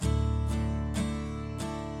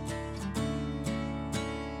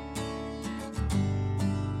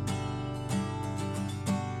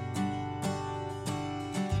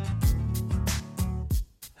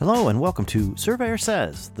Hello and welcome to Surveyor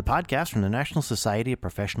Says, the podcast from the National Society of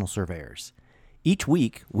Professional Surveyors. Each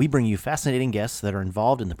week, we bring you fascinating guests that are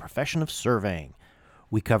involved in the profession of surveying.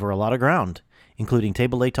 We cover a lot of ground, including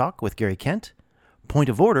Table A Talk with Gary Kent, Point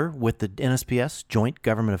of Order with the NSPS Joint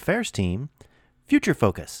Government Affairs Team, Future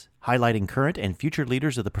Focus, highlighting current and future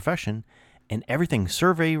leaders of the profession, and everything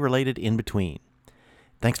survey-related in between.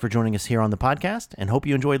 Thanks for joining us here on the podcast, and hope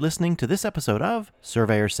you enjoyed listening to this episode of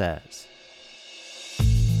Surveyor Says.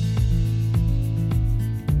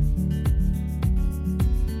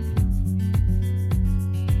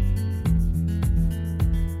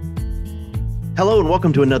 Hello and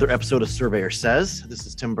welcome to another episode of Surveyor Says. This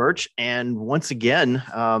is Tim Birch, and once again,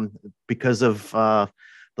 because of the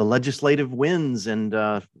legislative wins and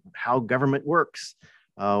how government works,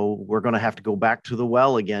 we're going to have to go back to the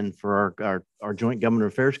well again for our Joint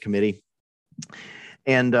Government Affairs Committee.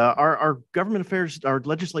 And our government affairs, our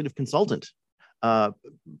legislative consultant,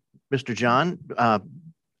 Mr. John,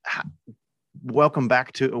 welcome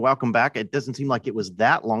back. It doesn't seem like it was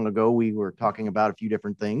that long ago. We were talking about a few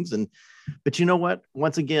different things, but you know what?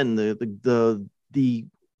 Once again, the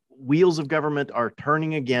wheels of government are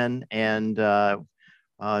turning again, and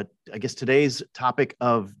I guess today's topic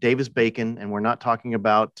of Davis-Bacon, and we're not talking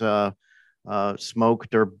about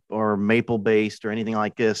smoked or maple based or anything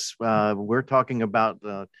like this. We're talking about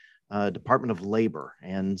the Department of Labor,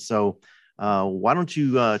 and so why don't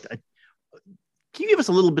you? Can you give us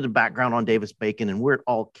a little bit of background on Davis-Bacon and where it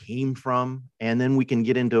all came from? And then we can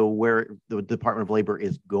get into where the Department of Labor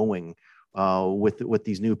is going with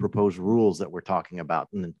these new proposed rules that we're talking about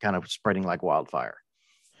and kind of spreading like wildfire.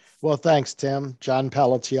 Well, thanks, Tim. John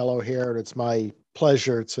Palatiello here. It's my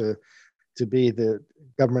pleasure to be the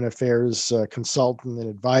government affairs consultant and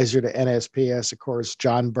advisor to NSPS. Of course,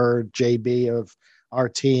 John Bird, JB of our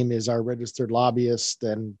team, is our registered lobbyist,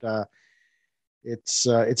 and it's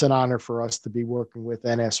an honor for us to be working with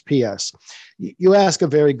NSPS. You ask a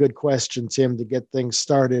very good question, Tim, to get things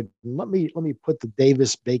started. Let me put the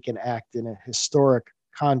Davis-Bacon Act in a historic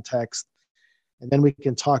context, and then we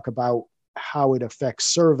can talk about how it affects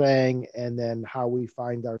surveying and then how we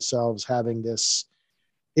find ourselves having this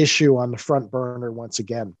issue on the front burner once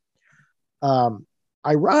again.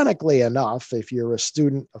 Ironically enough, if you're a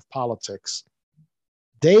student of politics,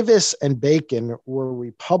 Davis and Bacon were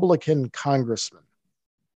Republican congressmen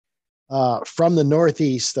from the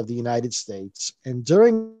Northeast of the United States. And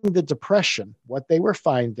during the Depression, what they were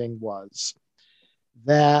finding was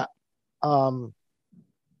that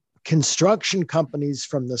construction companies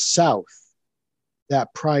from the South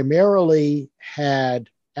that primarily had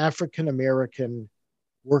African-American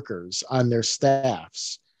workers on their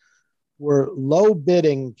staffs were low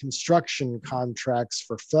bidding construction contracts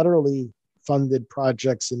for federally funded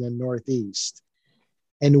projects in the Northeast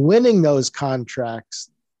and winning those contracts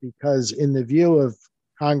because, in the view of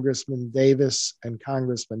Congressman Davis and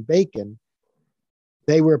Congressman Bacon,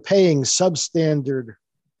 they were paying substandard,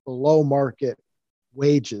 below market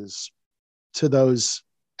wages to those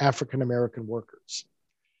African-American workers.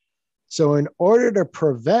 So in order to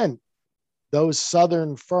prevent those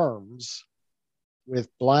Southern firms with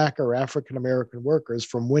Black or African-American workers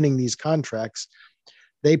from winning these contracts,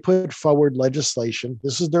 they put forward legislation.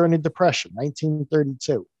 This was during the Depression,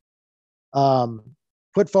 1932.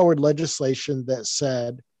 Put forward legislation that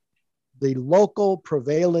said the local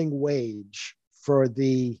prevailing wage for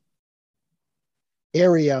the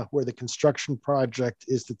area where the construction project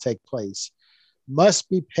is to take place must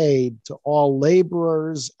be paid to all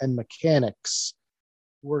laborers and mechanics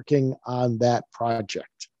working on that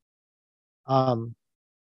project.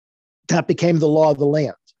 That became the law of the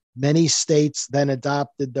land. Many states then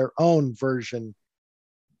adopted their own version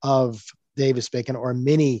of Davis-Bacon or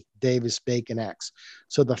mini Davis-Bacon Acts.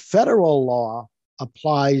 So the federal law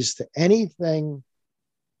applies to anything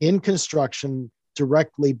in construction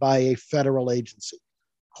directly by a federal agency.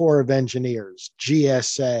 Corps of Engineers,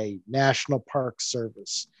 GSA, National Park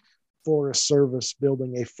Service, Forest Service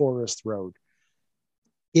building a forest road.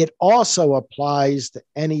 It also applies to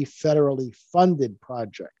any federally funded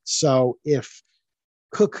project. So if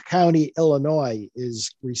Cook County, Illinois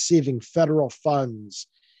is receiving federal funds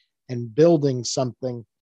and building something,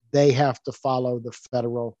 they have to follow the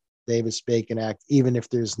federal Davis-Bacon Act, even if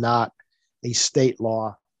there's not a state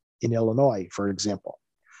law in Illinois, for example.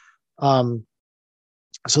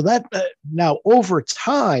 So that now over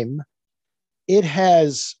time, it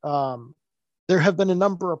has, there have been a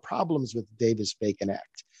number of problems with the Davis-Bacon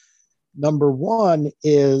Act. Number one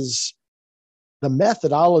is the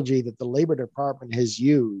methodology that the Labor Department has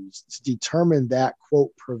used to determine that, quote,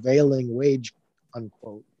 prevailing wage,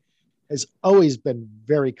 unquote, has always been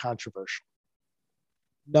very controversial.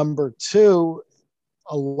 Number two,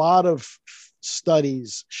 a lot of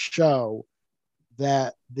studies show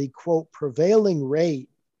that the quote prevailing rate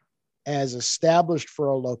as established for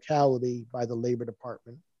a locality by the Labor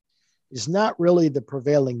Department is not really the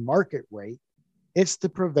prevailing market rate, it's the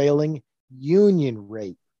prevailing union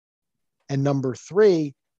rate. And number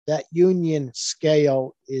three, that union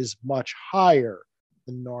scale is much higher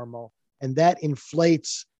than normal, and that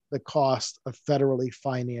inflates the cost of federally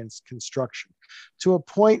financed construction to a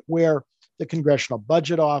point where the Congressional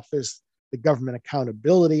Budget Office, the Government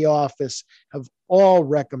Accountability Office have all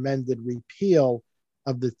recommended repeal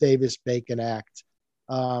of the Davis-Bacon Act.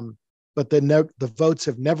 But the votes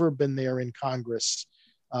have never been there in Congress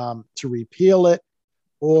to repeal it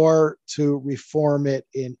or to reform it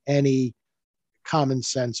in any common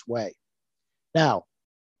sense way. Now,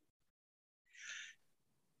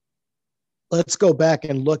 let's go back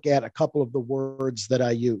and look at a couple of the words that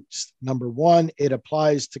I used. Number one, it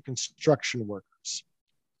applies to construction workers.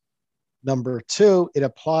 Number two, it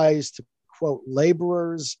applies to, quote,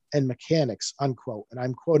 laborers and mechanics, unquote. And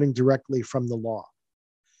I'm quoting directly from the law.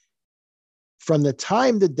 From the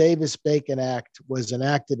time the Davis-Bacon Act was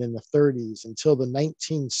enacted in the 30s until the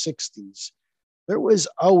 1960s, there was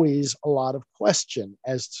always a lot of question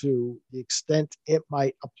as to the extent it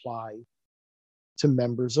might apply to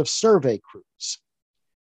members of survey crews.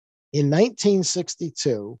 In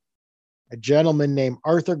 1962, a gentleman named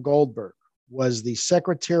Arthur Goldberg was the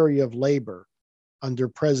Secretary of Labor under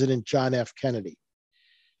President John F. Kennedy.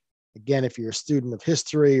 Again, if you're a student of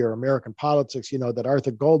history or American politics, you know that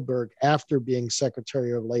Arthur Goldberg, after being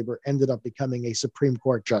Secretary of Labor, ended up becoming a Supreme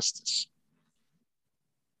Court justice.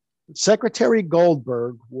 Secretary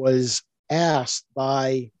Goldberg was asked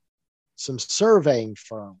by some surveying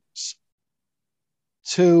firms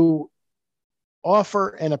to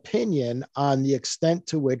offer an opinion on the extent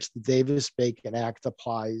to which the Davis-Bacon Act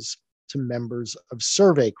applies to members of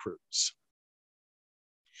survey crews.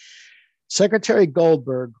 Secretary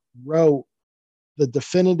Goldberg wrote the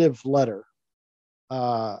definitive letter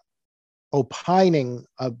opining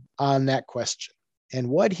on that question. And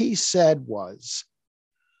what he said was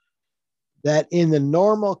that in the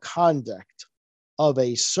normal conduct of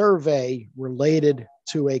a survey related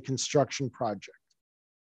to a construction project,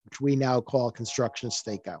 which we now call construction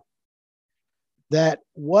stakeout, that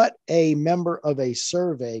what a member of a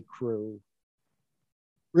survey crew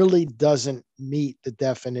really doesn't meet the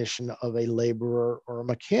definition of a laborer or a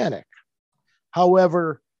mechanic.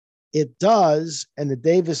 However, it does, and the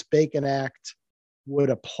Davis-Bacon Act would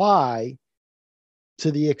apply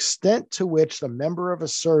to the extent to which the member of a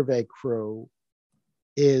survey crew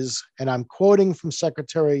is, and I'm quoting from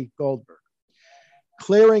Secretary Goldberg,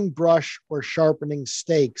 clearing brush or sharpening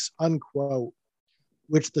stakes, unquote,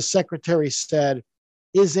 which the secretary said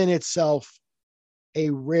is in itself a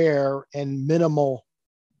rare and minimal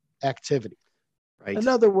activity. Right. In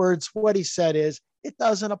other words, what he said is it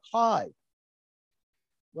doesn't apply.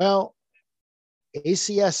 Well,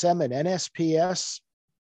 ACSM and NSPS,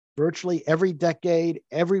 virtually every decade,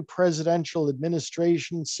 every presidential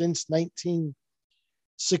administration since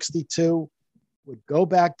 1962 would go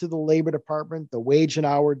back to the Labor Department, the Wage and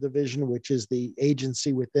Hour Division, which is the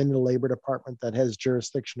agency within the Labor Department that has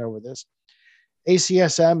jurisdiction over this.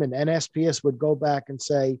 ACSM and NSPS would go back and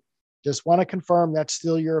say, just want to confirm that's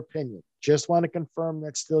still your opinion. Just want to confirm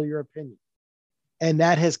that's still your opinion. And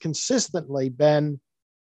that has consistently been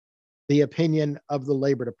the opinion of the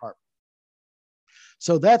Labor Department.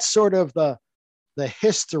 So that's sort of the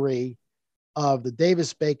history of the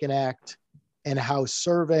Davis-Bacon Act and how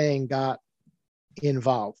surveying got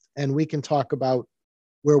involved. And we can talk about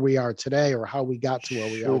where we are today or how we got to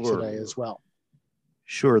where we are today as well.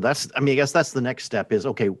 Sure. I guess that's the next step is,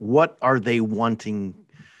 okay, what are they wanting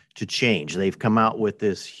to change? They've come out with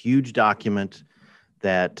this huge document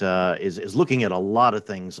that is looking at a lot of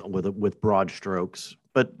things with broad strokes.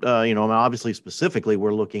 But, obviously, specifically,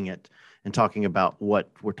 we're looking at and talking about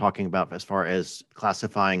what we're talking about as far as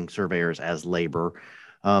classifying surveyors as labor.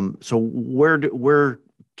 So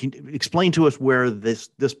can you explain to us where this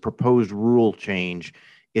proposed rule change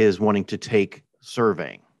is wanting to take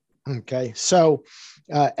surveying? Okay. So,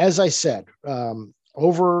 as I said,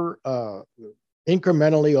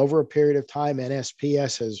 incrementally over a period of time,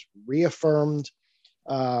 NSPS has reaffirmed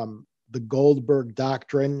the Goldberg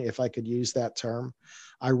Doctrine, if I could use that term.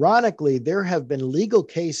 Ironically, there have been legal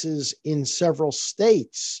cases in several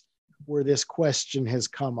states where this question has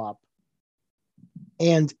come up.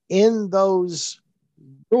 And in those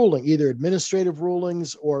rulings, either administrative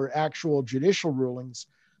rulings or actual judicial rulings,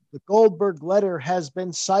 the Goldberg letter has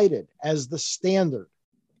been cited as the standard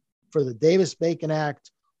for the Davis-Bacon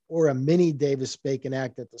Act or a mini Davis-Bacon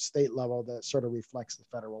Act at the state level that sort of reflects the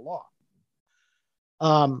federal law.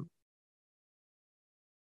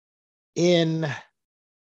 In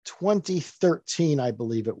 2013, I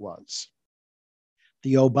believe it was,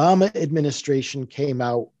 the Obama administration came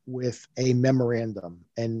out with a memorandum,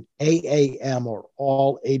 an AAM, or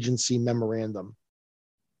all agency memorandum,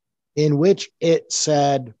 in which it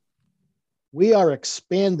said, we are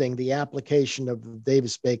expanding the application of the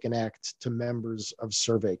Davis-Bacon Act to members of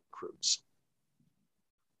survey crews.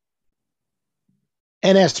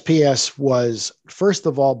 NSPS was, first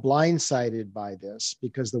of all, blindsided by this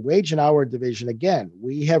because the Wage and Hour Division, again,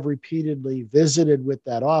 we have repeatedly visited with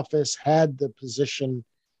that office, had the position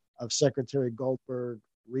of Secretary Goldberg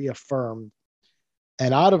reaffirmed,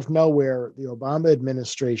 and out of nowhere, the Obama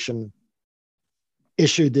administration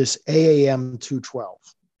issued this AAM 212.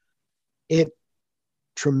 It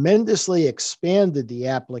tremendously expanded the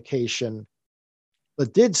application,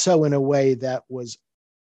 but did so in a way that was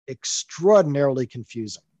extraordinarily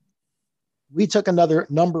confusing. We took another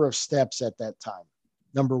number of steps at that time.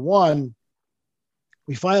 Number one,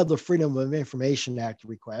 we filed the Freedom of Information Act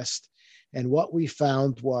request, and what we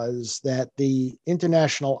found was that the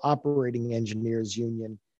International Operating Engineers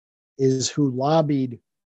Union is who lobbied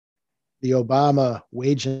the Obama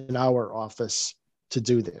Wage and Hour Office to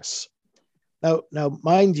do this. Now,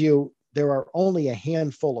 mind you, there are only a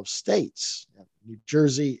handful of states, New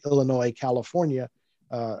Jersey, Illinois, California,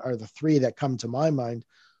 are the three that come to my mind,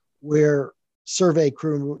 where survey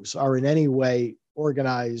crews are in any way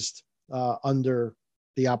organized under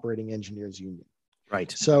the Operating Engineers Union.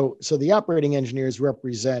 Right. So the operating engineers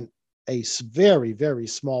represent a very, very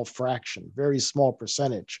small fraction, very small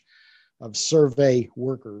percentage of survey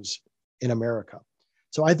workers in America.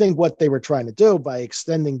 So I think what they were trying to do by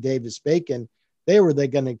extending Davis-Bacon, they're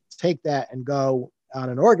going to take that and go on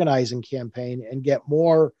an organizing campaign and get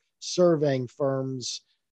more surveying firms,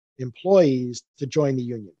 employees to join the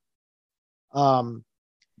union.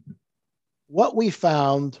 What we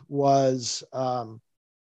found was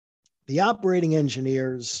the operating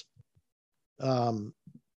engineers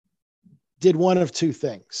did one of two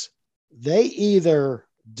things. They either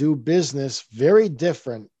do business very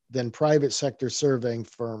different than private sector surveying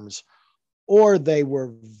firms, or they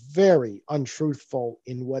were very untruthful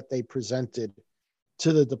in what they presented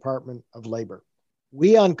to the Department of Labor.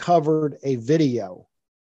 We uncovered a video,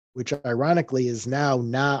 which ironically is now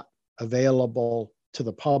not available to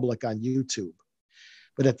the public on YouTube.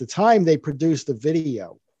 But at the time, they produced a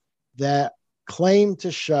video that claimed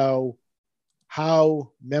to show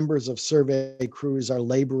how members of survey crews are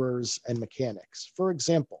laborers and mechanics. For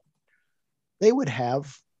example, they would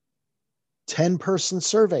have 10-person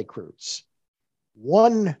survey crews.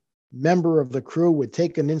 One member of the crew would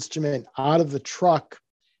take an instrument out of the truck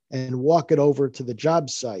and walk it over to the job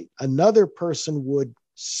site. Another person would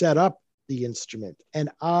set up the instrument, and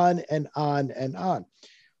on and on and on.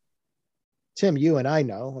 Tim, you and I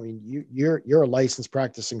know, I mean, you're a licensed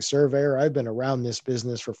practicing surveyor. I've been around this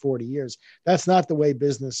business for 40 years. That's not the way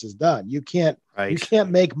business is done. You can't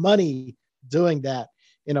make money doing that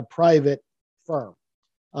in a private firm.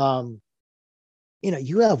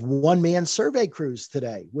 You have one-man survey crews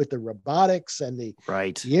today with the robotics and the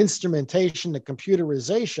instrumentation, the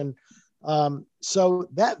computerization. So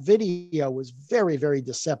that video was very, very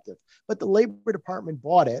deceptive. But the Labor Department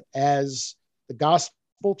bought it as the gospel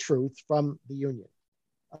truth from the union.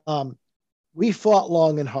 We fought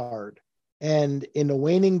long and hard. And in the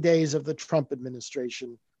waning days of the Trump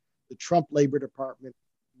administration, the Trump Labor Department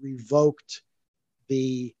revoked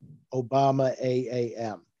the Obama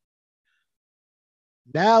AAM.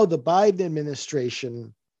 Now the Biden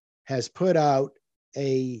administration has put out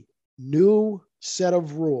a new set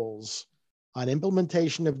of rules on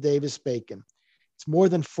implementation of Davis-Bacon. It's more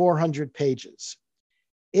than 400 pages.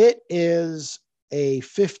 It is a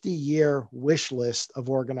 50-year wish list of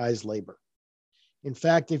organized labor. In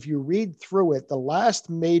fact, if you read through it, the last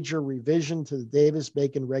major revision to the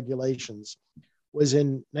Davis-Bacon regulations was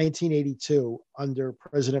in 1982 under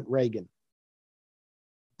President Reagan.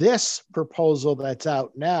 This proposal that's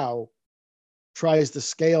out now tries to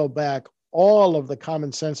scale back all of the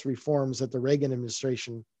common sense reforms that the Reagan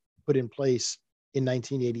administration put in place in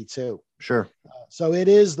 1982. Sure. So it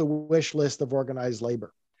is the wish list of organized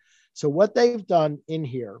labor. So what they've done in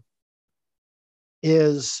here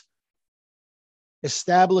is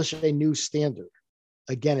establish a new standard.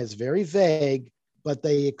 Again, it's very vague, but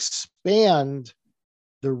they expand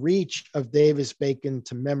the reach of Davis-Bacon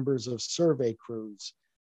to members of survey crews.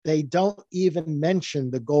 They don't even mention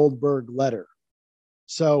the Goldberg letter.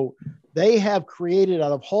 So they have created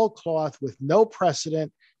out of whole cloth with no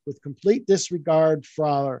precedent, with complete disregard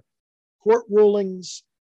for court rulings,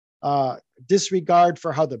 disregard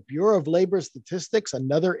for how the Bureau of Labor Statistics,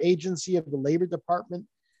 another agency of the Labor Department,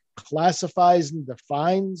 classifies and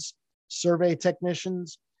defines survey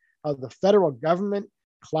technicians, how the federal government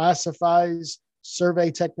classifies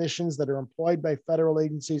survey technicians that are employed by federal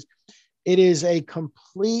agencies. It is a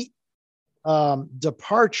complete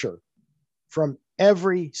departure from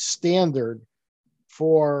every standard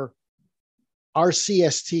for our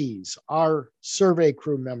CSTs, our survey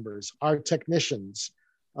crew members, our technicians,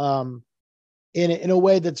 in a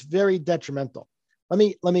way that's very detrimental. Let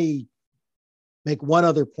me make one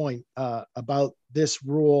other point about this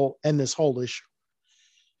rule and this whole issue.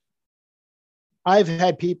 I've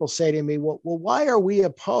had people say to me, well, why are we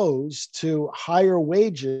opposed to higher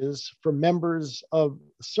wages for members of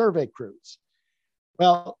survey crews?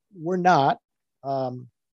 Well, we're not.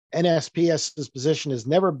 NSPS's position has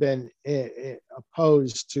never been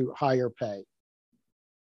opposed to higher pay.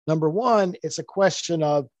 Number one, it's a question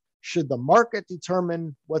of, should the market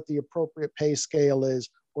determine what the appropriate pay scale is,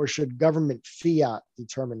 or should government fiat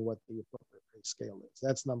determine what the appropriate pay scale is?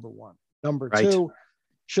 That's number one. Number two,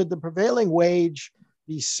 should the prevailing wage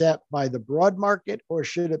be set by the broad market, or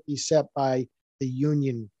should it be set by the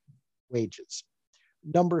union wages?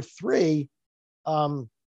 Number three,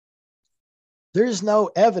 there's no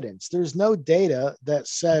evidence, there's no data that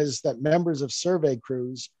says that members of survey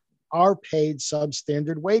crews are paid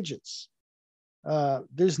substandard wages.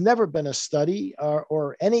 There's never been a study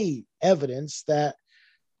or any evidence that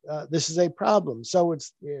this is a problem. So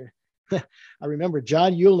it's, I remember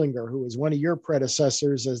John Eulinger, who was one of your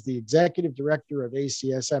predecessors as the executive director of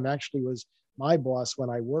ACSM, actually was my boss when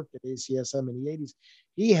I worked at ACSM in the 80s.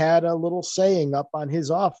 He had a little saying up on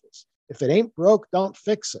his office: if it ain't broke, don't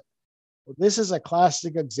fix it. Well, this is a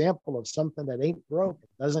classic example of something that ain't broke, it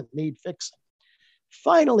doesn't need fixing.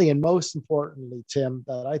 Finally, and most importantly, Tim,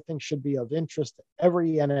 that I think should be of interest to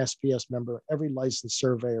every NSPS member, every licensed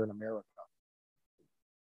surveyor in America,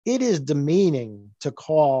 it is demeaning to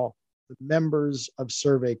call the members of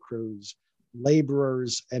survey crews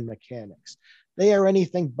laborers and mechanics. They are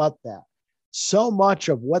anything but that. So much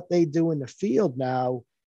of what they do in the field now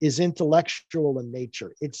is intellectual in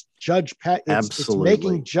nature. It's it's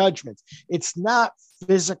making judgments. It's not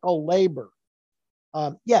physical labor.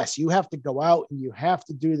 Yes, you have to go out and you have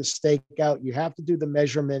to do the stakeout, you have to do the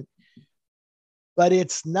measurement, but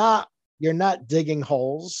it's not, you're not digging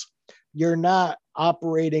holes, you're not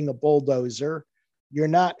operating a bulldozer, you're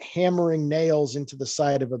not hammering nails into the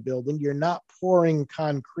side of a building, you're not pouring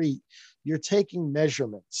concrete, you're taking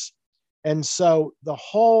measurements. And so the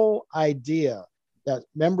whole idea that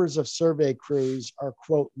members of survey crews are,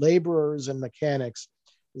 quote, laborers and mechanics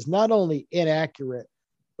is not only inaccurate,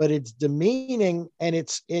 but it's demeaning, and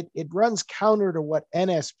it runs counter to what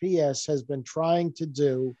NSPS has been trying to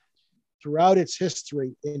do throughout its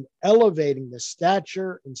history in elevating the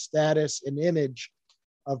stature and status and image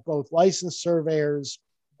of both licensed surveyors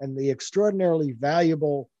and the extraordinarily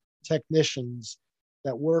valuable technicians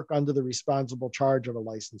that work under the responsible charge of a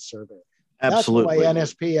licensed surveyor. Absolutely.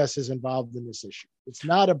 That's the way NSPS is involved in this issue. It's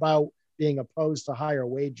not about being opposed to higher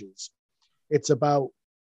wages. It's about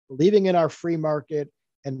believing in our free market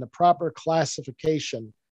and the proper classification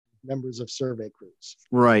of members of survey crews.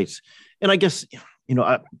 Right. And I guess,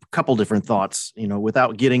 a couple different thoughts,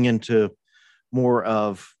 without getting into more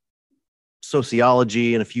of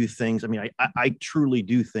sociology and a few things. I mean, I truly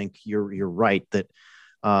do think you're right that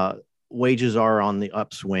wages are on the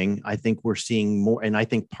upswing. I think we're seeing more, and I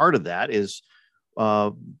think part of that is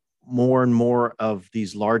more and more of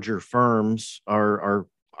these larger firms are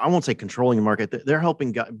I won't say controlling the market. They're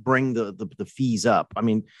helping bring the fees up. I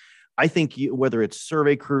mean, I think whether it's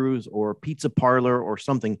survey crews or pizza parlor or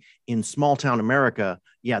something in small town America,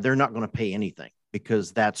 yeah, they're not going to pay anything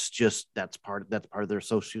because that's part of their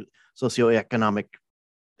socioeconomic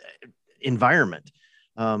environment.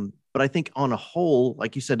 But I think on a whole,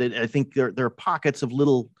 like you said, I think there are pockets of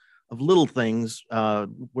little things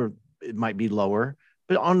where it might be lower.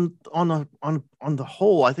 But on the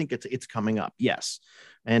whole, I think it's coming up. Yes.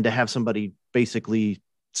 And to have somebody basically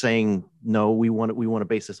saying, no, we want to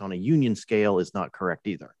base this on a union scale is not correct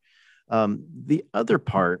either. The other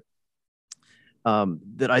part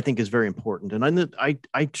that I think is very important, and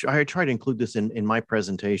I try to include this in my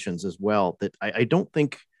presentations as well, that I don't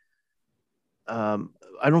think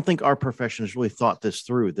our profession has really thought this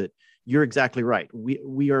through. That you're exactly right.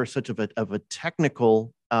 We are such of a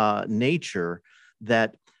technical nature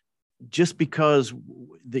that just because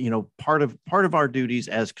part of our duties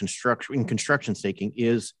as construction staking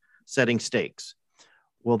is setting stakes.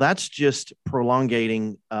 Well, that's just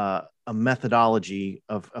prolongating a methodology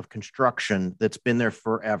of construction that's been there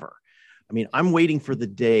forever. I mean, I'm waiting for the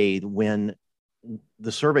day when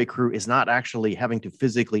the survey crew is not actually having to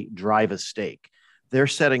physically drive a stake. They're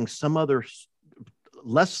setting some other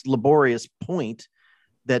less laborious point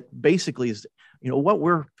that basically is, what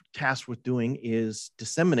we're tasked with doing is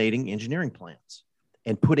disseminating engineering plans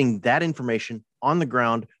and putting that information on the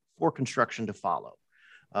ground for construction to follow.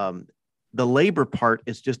 The labor part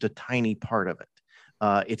is just a tiny part of it.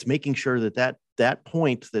 It's making sure that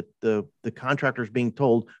point that the contractor is being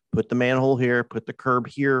told, put the manhole here, put the curb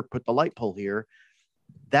here, put the light pole here.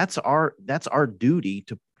 That's our duty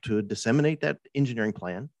to disseminate that engineering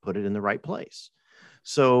plan, put it in the right place.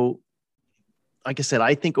 So, like I said,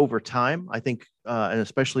 I think over time, and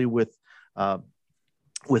especially with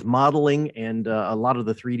modeling and a lot of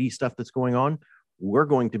the 3D stuff that's going on, we're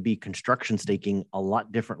going to be construction staking a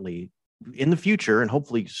lot differently in the future, and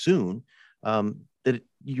hopefully soon.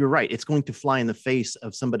 You're right; it's going to fly in the face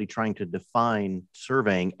of somebody trying to define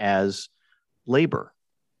surveying as labor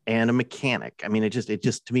and a mechanic. I mean, it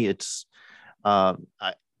just to me, it's.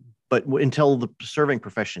 But until the surveying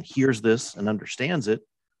profession hears this and understands it,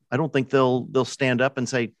 I don't think they'll stand up and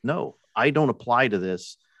say, no, I don't apply to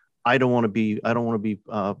this. I don't want to be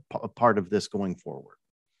a part of this going forward.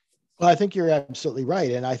 Well, I think you're absolutely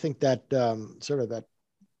right. And I think that sort of that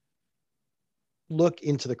look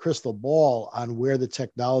into the crystal ball on where the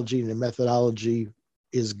technology and the methodology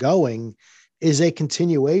is going is a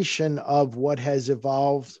continuation of what has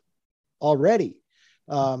evolved already.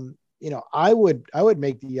 I would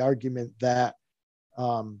make the argument that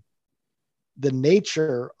the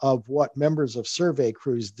nature of what members of survey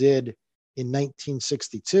crews did in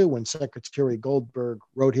 1962 when Secretary Goldberg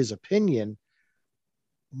wrote his opinion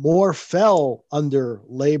more fell under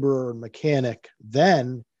laborer and mechanic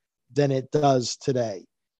then than it does today.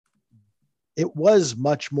 It was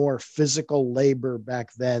much more physical labor back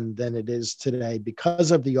then than it is today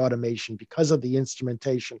because of the automation, because of the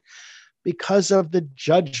instrumentation, because of the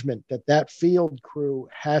judgment that field crew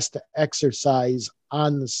has to exercise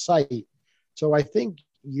on the site. So I think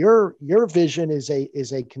your vision is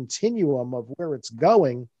a continuum of where it's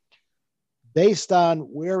going based on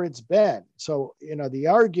where it's been. So, the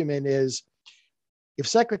argument is if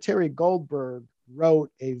Secretary Goldberg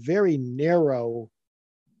wrote a very narrow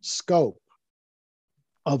scope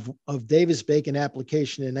of Davis-Bacon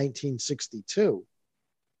application in 1962,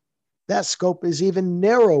 that scope is even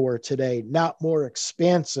narrower today, not more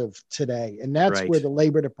expansive today. And that's right, where the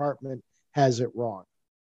Labor Department has it wrong.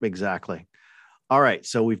 Exactly. All right.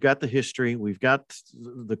 So we've got the history. We've got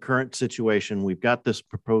the current situation. We've got this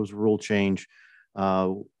proposed rule change.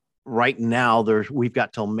 Right now, we've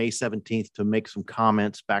got till May 17th to make some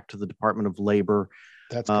comments back to the Department of Labor.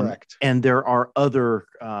 That's correct. And there are other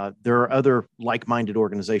like-minded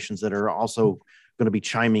organizations that are also going to be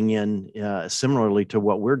chiming in similarly to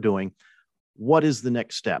what we're doing. What is the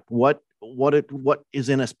next step? What is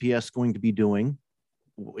NSPS going to be doing?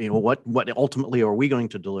 What ultimately are we going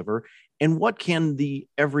to deliver? And what can the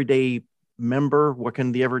everyday member, what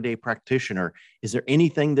can the everyday practitioner, is there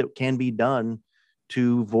anything that can be done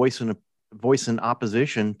to voice an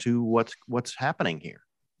opposition to what's happening here?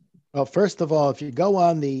 Well, first of all, if you go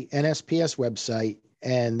on the NSPS website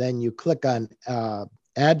and then you click on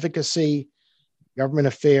advocacy, government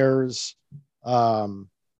affairs,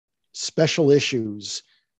 special issues,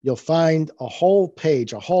 you'll find a whole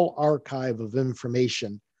page, a whole archive of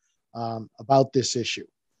information about this issue.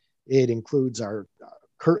 It includes our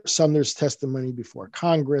Kurt Sumner's testimony before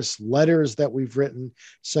Congress, letters that we've written,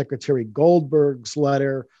 Secretary Goldberg's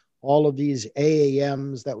letter, all of these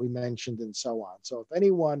AAMs that we mentioned, and so on. So if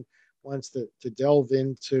anyone wants to delve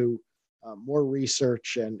into more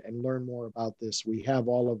research and learn more about this, we have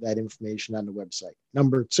all of that information on the website.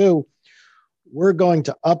 Number two, we're going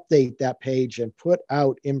to update that page and put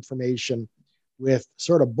out information with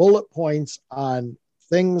sort of bullet points on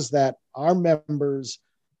things that our members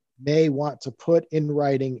may want to put in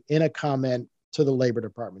writing in a comment to the Labor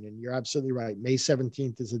Department. And you're absolutely right. May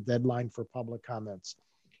 17th is a deadline for public comments.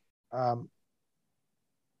 I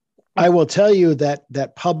will tell you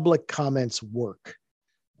that public comments work.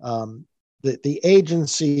 The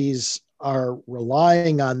agencies are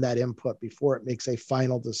relying on that input before it makes a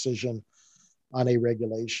final decision on a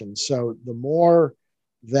regulation. So the more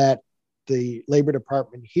that the Labor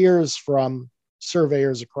Department hears from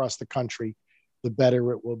surveyors across the country, the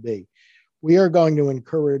better it will be. We are going to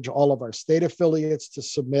encourage all of our state affiliates to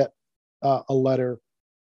submit a letter.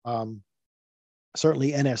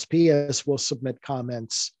 Certainly NSPS will submit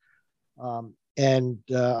comments. And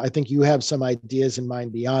I think you have some ideas in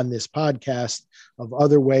mind beyond this podcast of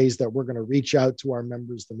other ways that we're going to reach out to our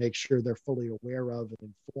members to make sure they're fully aware of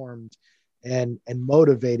and informed and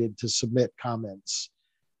motivated to submit comments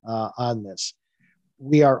on this.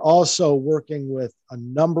 We are also working with a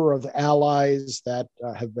number of allies that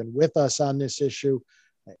have been with us on this issue.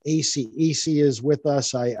 ACEC is with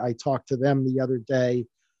us. I talked to them the other day.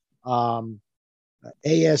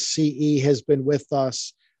 ASCE has been with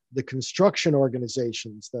us. The construction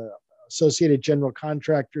organizations, the Associated General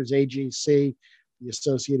Contractors, AGC, the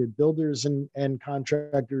Associated Builders and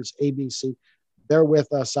Contractors, ABC, they're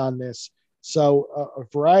with us on this. So a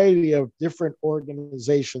variety of different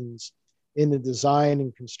organizations in the design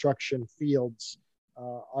and construction fields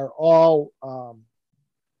are all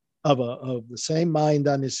of the same mind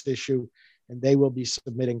on this issue, and they will be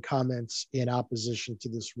submitting comments in opposition to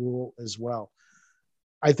this rule as well.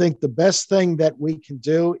 I think the best thing that we can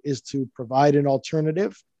do is to provide an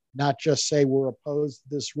alternative, not just say we're opposed to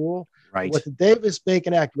this rule. Right. What the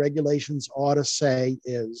Davis-Bacon Act regulations ought to say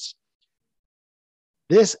is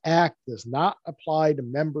this act does not apply to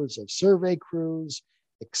members of survey crews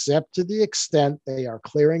except to the extent they are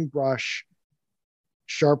clearing brush,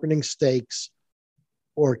 sharpening stakes,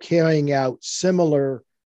 or carrying out similar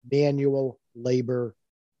manual labor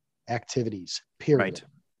activities, period. Right.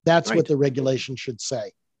 That's right. what the regulation should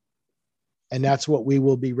say. And that's what we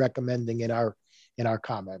will be recommending in our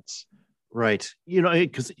comments. Right.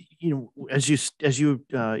 Because, as you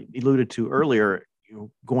alluded to earlier,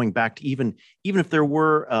 going back to even if there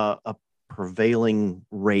were a prevailing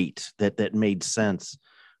rate that made sense,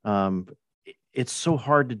 it's so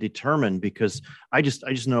hard to determine because I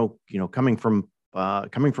just know, coming from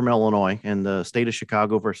Illinois and the state of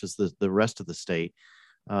Chicago versus the rest of the state,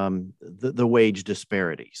 the wage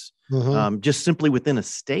disparities, just simply within a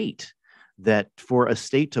state, that for a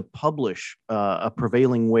state to publish a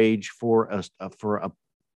prevailing wage for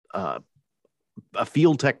a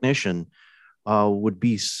field technician would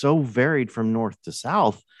be so varied from north to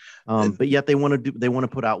south, but yet they want to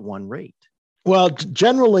put out one rate. Well,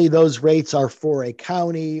 generally those rates are for a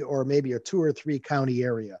county or maybe a 2 or 3 county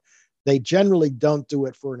area. They generally don't do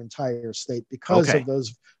it for an entire state because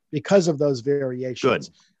of those variations.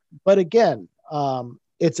 Good. But again,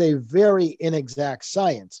 it's a very inexact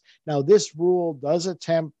science. Now, this rule does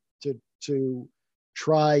attempt to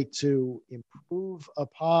try to improve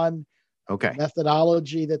upon the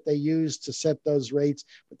methodology that they use to set those rates,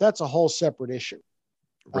 but that's a whole separate issue.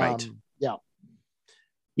 Right. Yeah.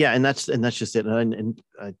 Yeah, and that's just it. And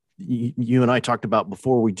you and I talked about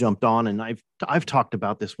before we jumped on, and I've talked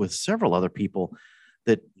about this with several other people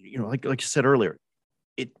that, like you said earlier,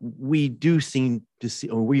 we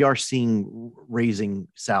are seeing raising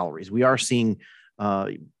salaries. We are seeing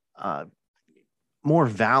more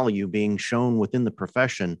value being shown within the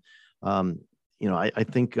profession. I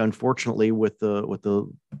think unfortunately with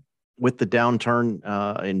the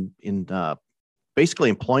downturn in basically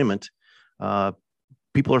employment,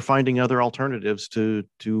 people are finding other alternatives to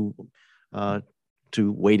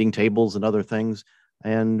waiting tables and other things.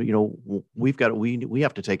 And, we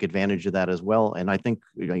have to take advantage of that as well. And I think,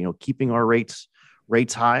 keeping our rates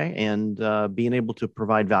high and being able to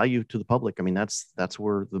provide value to the public. I mean, that's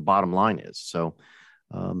where the bottom line is. So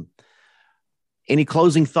any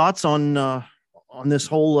closing thoughts on this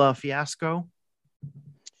whole fiasco?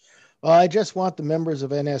 Well, I just want the members of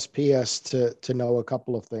NSPS to know a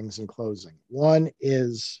couple of things in closing. One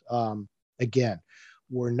is, again,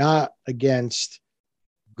 we're not against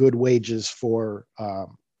good wages for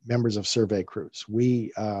members of survey crews.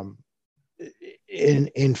 We,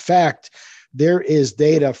 in fact, there is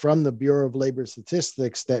data from the Bureau of Labor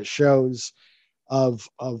Statistics that shows of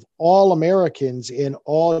all Americans in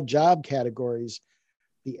all job categories,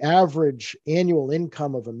 the average annual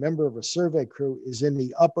income of a member of a survey crew is in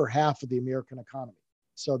the upper half of the American economy.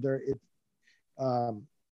 So do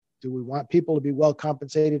we want people to be well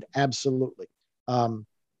compensated? Absolutely.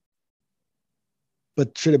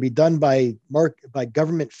 But should it be done by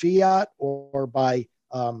government fiat or by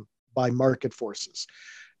market forces?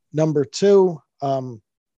 Number two,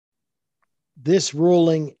 this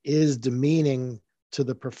ruling is demeaning to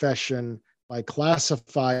the profession by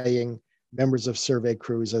classifying members of survey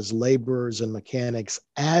crews as laborers and mechanics,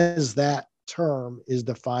 as that term is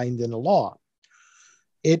defined in the law.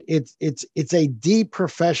 It's a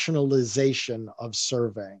deprofessionalization of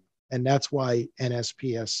surveying, and that's why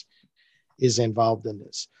NSPS is involved in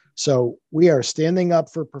this. So we are standing up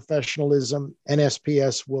for professionalism.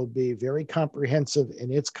 NSPS will be very comprehensive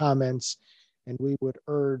in its comments, and we would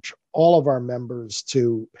urge all of our members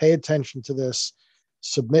to pay attention to this,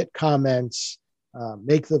 submit comments,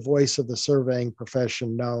 make the voice of the surveying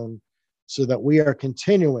profession known so that we are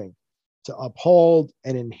continuing to uphold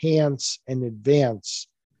and enhance and advance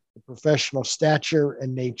the professional stature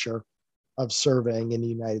and nature of surveying in the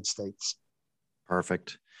United States.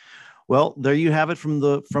 Perfect. Well, there you have it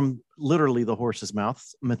from literally the horse's mouth.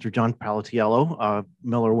 Mr. John Palatiello,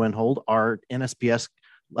 Miller Windhold, our NSPS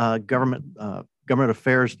government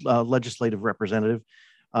affairs legislative representative.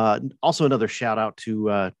 Also, another shout out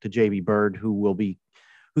to JB Bird, who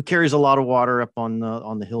carries a lot of water up on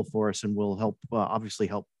the hill for us, and will help obviously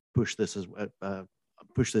help push this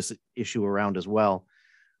issue around as well.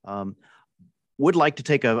 Would like to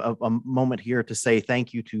take a moment here to say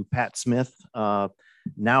thank you to Pat Smith,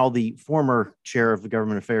 now the former chair of the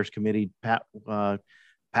Government Affairs Committee. Pat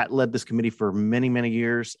led this committee for many, many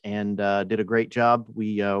years and did a great job.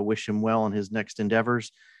 We wish him well in his next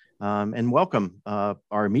endeavors, and welcome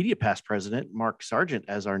our immediate past president, Mark Sargent,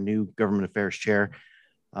 as our new Government Affairs chair.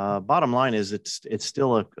 Bottom line is it's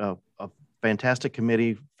still a fantastic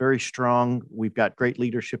committee, very strong. We've got great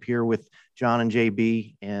leadership here with John and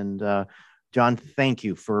JB. And John, thank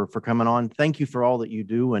you for coming on. Thank you for all that you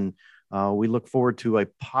do. And we look forward to a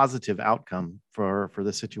positive outcome for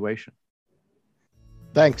this situation.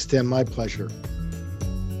 Thanks, Tim. My pleasure.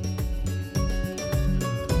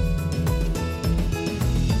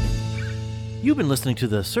 You've been listening to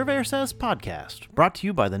the Surveyor Says podcast, brought to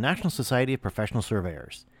you by the National Society of Professional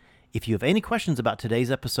Surveyors. If you have any questions about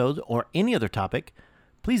today's episode or any other topic,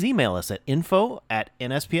 please email us at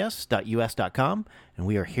info@nsps.us.com, and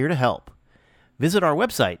we are here to help. Visit our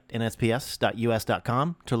website,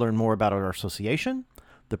 nsps.us.com, to learn more about our association,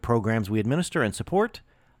 the programs we administer and support,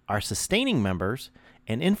 our sustaining members,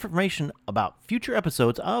 and information about future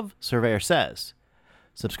episodes of Surveyor Says.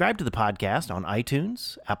 Subscribe to the podcast on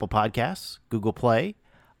iTunes, Apple Podcasts, Google Play,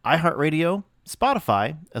 iHeartRadio,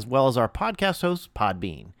 Spotify, as well as our podcast host,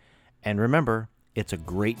 Podbean. And remember, it's a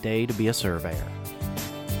great day to be a surveyor.